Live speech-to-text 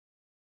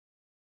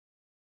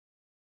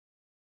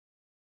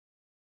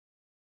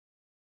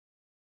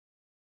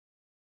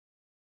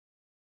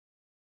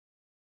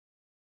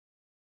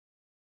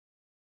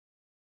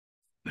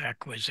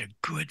Beck was a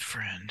good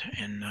friend,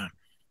 and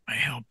I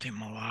helped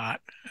him a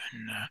lot,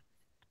 and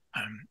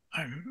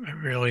I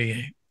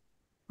really,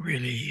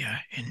 really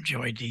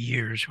enjoyed the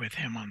years with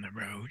him on the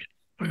road.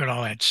 Look at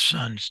all that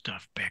sun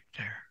stuff back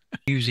there.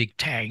 Music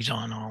tags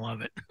on all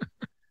of it.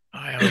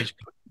 I always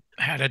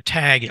had a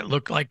tag. It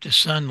looked like the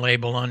sun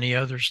label on the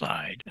other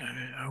side.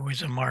 I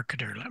was a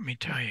marketer, let me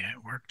tell you.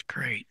 It worked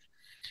great.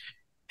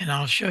 And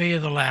I'll show you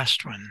the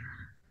last one.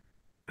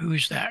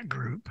 Who's that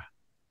group?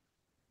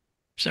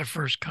 It's their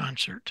first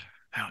concert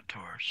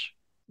outdoors.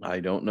 I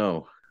don't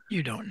know.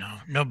 You don't know.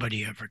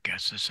 Nobody ever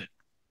guesses it.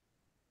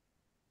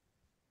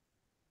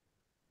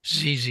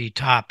 ZZ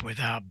Top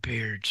without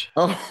beards.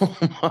 Oh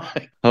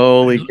my.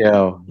 Holy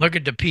cow. Look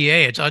at the PA.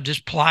 It's all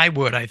just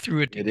plywood. I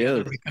threw it It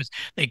together is. because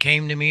they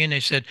came to me and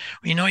they said,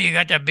 well, you know, you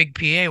got that big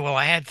PA. Well,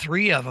 I had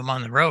three of them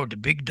on the road, the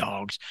big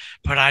dogs,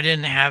 but I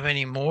didn't have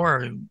any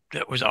more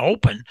that was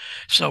open.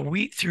 So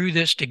we threw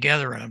this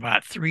together in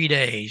about 3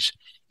 days.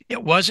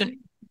 It wasn't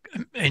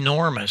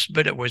enormous,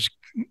 but it was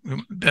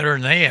better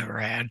than they ever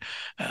had.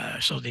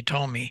 So they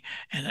told me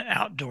in an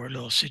outdoor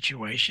little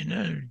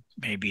situation,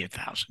 maybe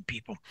 1,000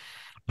 people,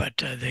 but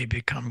they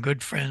become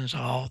good friends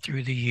all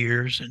through the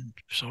years. And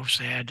so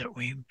sad that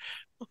we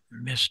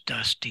missed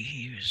Dusty.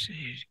 He's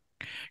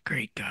a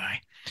great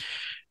guy.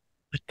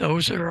 But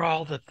those are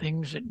all the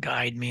things that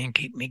guide me and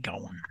keep me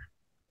going.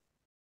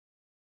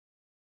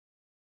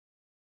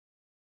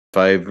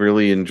 I've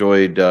really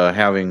enjoyed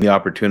having the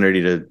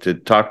opportunity to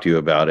talk to you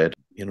about it.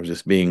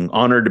 Just being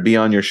honored to be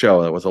on your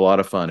show. That was a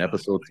lot of fun.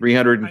 Episode I,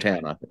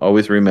 310. I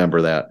always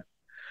remember that.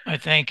 I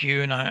thank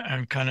you, and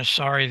I'm kind of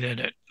sorry that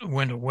it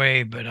went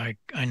away, but I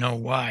know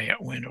why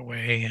it went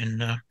away,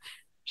 and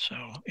so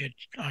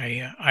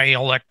I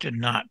elected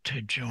not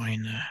to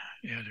join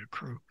the other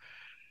crew,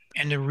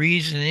 and the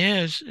reason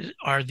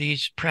are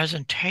these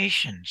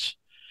presentations.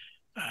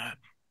 Uh,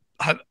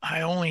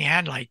 I only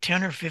had like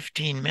 10 or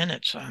 15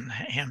 minutes on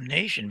Ham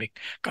Nation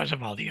because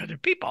of all the other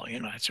people.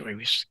 That's the way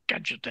we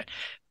scheduled it.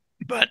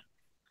 But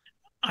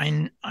I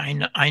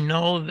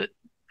know that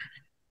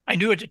I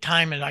knew at the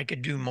time that I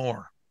could do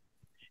more.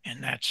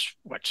 And that's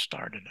what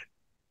started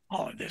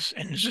all of this.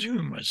 And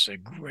Zoom was a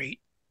great,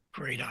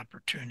 great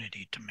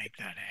opportunity to make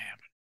that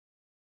happen.